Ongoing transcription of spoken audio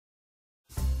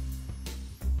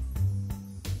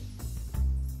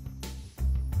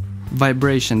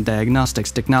vibration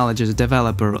diagnostics technologies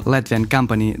developer Latvian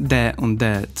company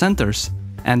D&D Centers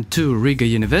and 2 Riga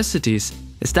universities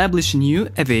establish new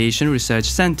aviation research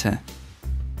center.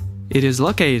 It is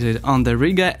located on the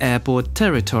Riga airport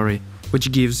territory,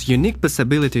 which gives unique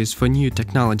possibilities for new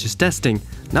technologies testing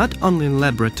not only in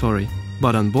laboratory,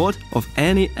 but on board of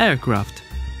any aircraft.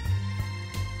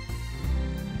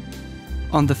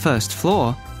 On the first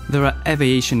floor, there are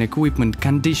aviation equipment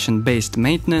condition-based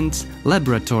maintenance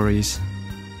laboratories.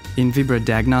 In Vibra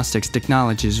Diagnostics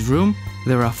Technologies room,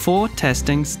 there are 4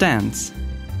 testing stands.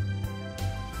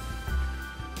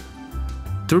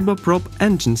 Turboprop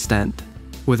engine stand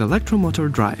with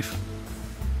electromotor drive.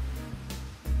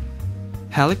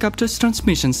 Helicopter's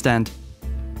transmission stand.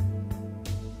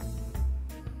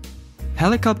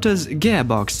 Helicopter's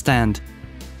gearbox stand.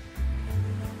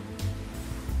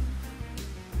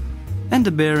 And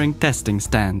a bearing testing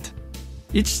stand.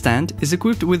 Each stand is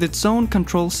equipped with its own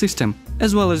control system,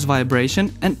 as well as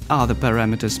vibration and other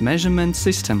parameters measurement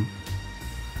system.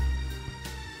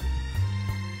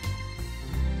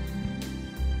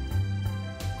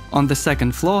 On the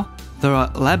second floor, there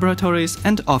are laboratories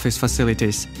and office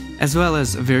facilities, as well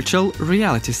as virtual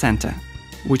reality center,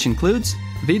 which includes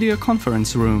video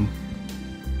conference room.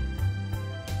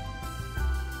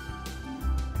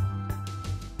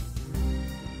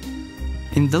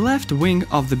 In the left wing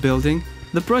of the building,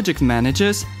 the project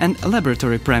managers and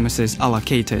laboratory premises are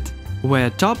located, where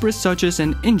top researchers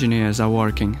and engineers are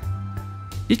working.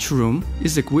 Each room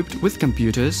is equipped with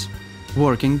computers,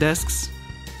 working desks,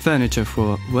 furniture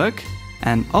for work,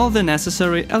 and all the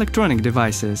necessary electronic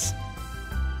devices.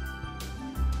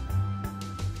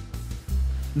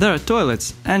 There are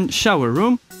toilets and shower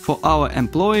room for our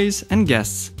employees and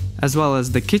guests, as well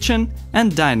as the kitchen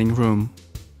and dining room.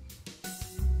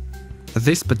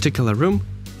 This particular room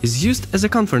is used as a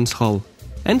conference hall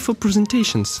and for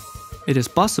presentations. It is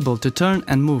possible to turn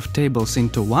and move tables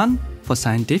into one for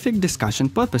scientific discussion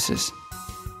purposes.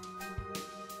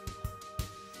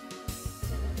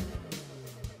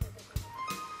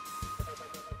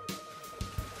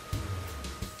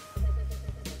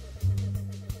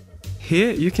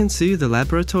 Here you can see the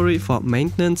laboratory for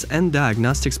maintenance and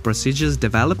diagnostics procedures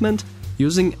development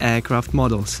using aircraft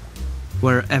models,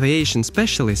 where aviation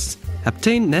specialists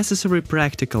obtain necessary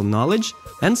practical knowledge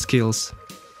and skills.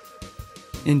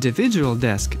 Individual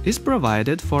desk is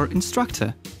provided for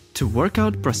instructor to work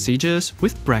out procedures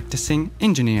with practicing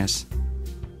engineers.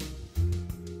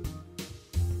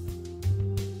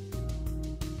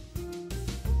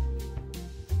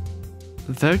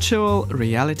 Virtual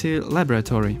reality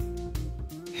laboratory.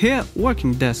 Here,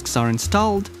 working desks are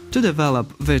installed to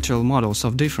develop virtual models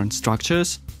of different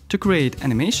structures to create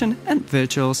animation and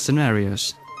virtual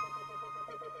scenarios.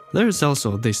 There is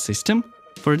also this system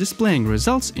for displaying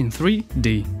results in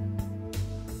 3D.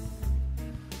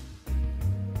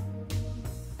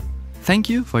 Thank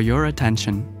you for your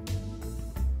attention.